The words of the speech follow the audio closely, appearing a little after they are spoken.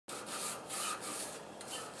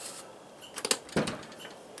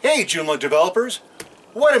Hey Joomla developers,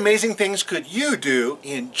 what amazing things could you do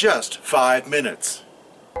in just 5 minutes?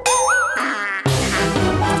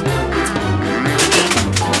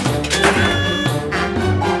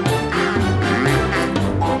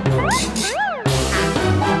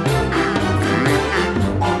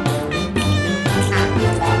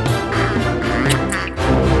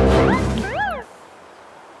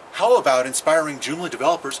 How about inspiring Joomla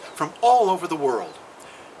developers from all over the world?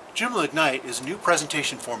 Joomla Ignite is a new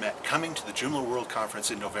presentation format coming to the Joomla World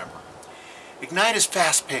Conference in November. Ignite is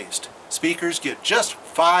fast-paced. Speakers get just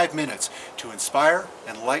 5 minutes to inspire,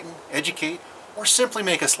 enlighten, educate, or simply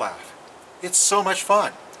make us laugh. It's so much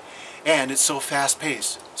fun. And it's so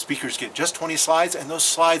fast-paced. Speakers get just 20 slides, and those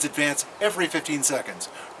slides advance every 15 seconds,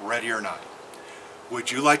 ready or not.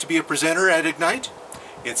 Would you like to be a presenter at Ignite?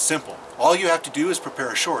 It's simple. All you have to do is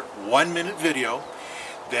prepare a short 1-minute video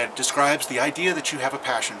that describes the idea that you have a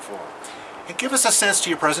passion for. And give us a sense to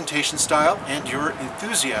your presentation style and your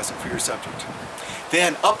enthusiasm for your subject.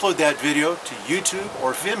 Then upload that video to YouTube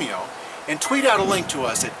or Vimeo and tweet out a link to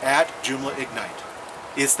us at @JoomlaIgnite.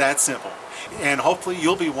 It's that simple. And hopefully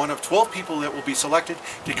you'll be one of 12 people that will be selected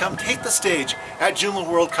to come take the stage at Joomla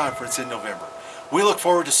World Conference in November. We look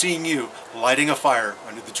forward to seeing you lighting a fire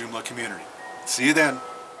under the Joomla community. See you then.